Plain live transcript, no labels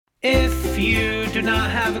If you do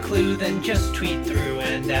not have a clue, then just tweet through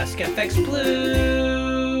and ask FX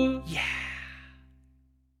Blue. Yeah.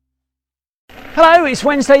 Hello, it's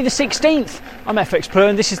Wednesday the 16th. I'm FX Blue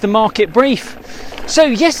and this is the market brief. So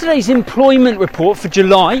yesterday's employment report for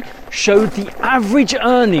July showed the average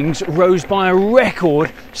earnings rose by a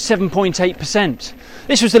record 7.8%.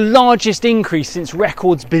 This was the largest increase since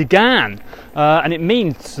records began, and it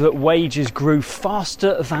means that wages grew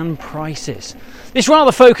faster than prices. This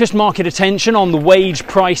rather focused market attention on the wage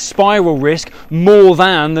price spiral risk more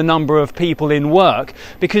than the number of people in work,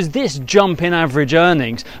 because this jump in average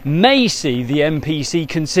earnings may see the MPC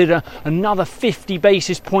consider another 50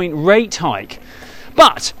 basis point rate hike.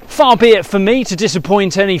 But far be it for me to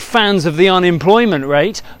disappoint any fans of the unemployment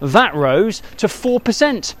rate. That rose to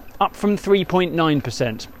 4%, up from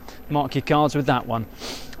 3.9%. Mark your cards with that one.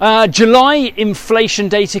 July inflation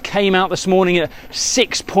data came out this morning at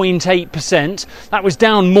 6.8%. That was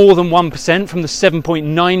down more than 1% from the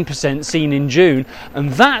 7.9% seen in June, and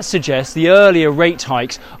that suggests the earlier rate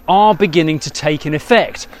hikes are beginning to take an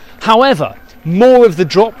effect. However, more of the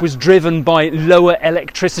drop was driven by lower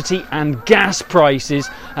electricity and gas prices,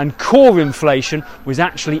 and core inflation was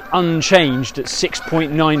actually unchanged at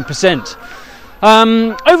 6.9%.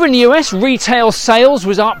 Over in the US, retail sales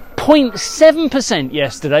was up 0.7%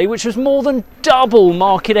 yesterday, which was more than double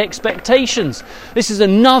market expectations. This is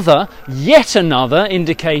yet another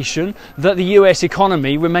indication that the US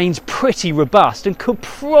economy remains pretty robust and could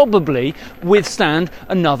probably withstand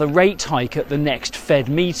another rate hike at the next Fed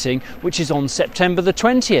meeting, which is on September the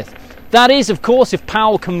 20th. That is, of course, if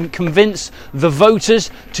Powell can convince the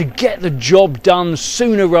voters to get the job done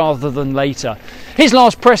sooner rather than later. His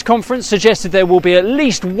last press conference suggested there will be at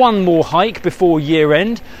least one more hike before year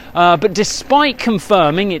end, but despite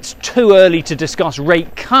confirming it's too early to discuss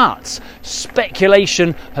rate cuts,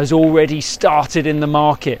 speculation has already started in the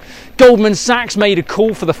market. Goldman Sachs made a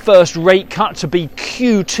call for the first rate cut to be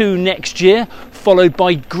Q2 next year, followed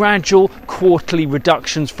by gradual quarterly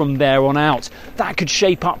reductions from there on out. That could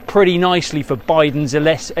shape up pretty nicely for Biden's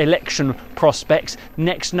election prospects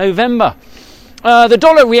next November. The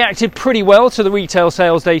dollar reacted pretty well to the retail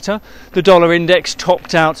sales data. The dollar index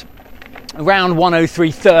topped out around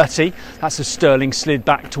 103.30. That's as sterling slid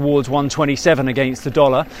back towards 127 against the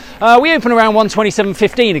dollar. We open around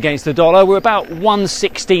 127.15 against the dollar. We're about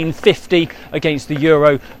 116.50 against the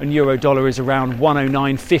euro, and euro dollar is around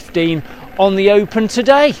 109.15 on the open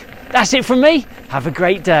today. That's it from me. Have a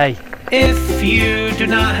great day. If you do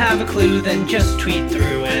not have a clue, then just tweet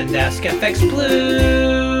through and ask FX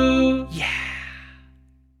Blue.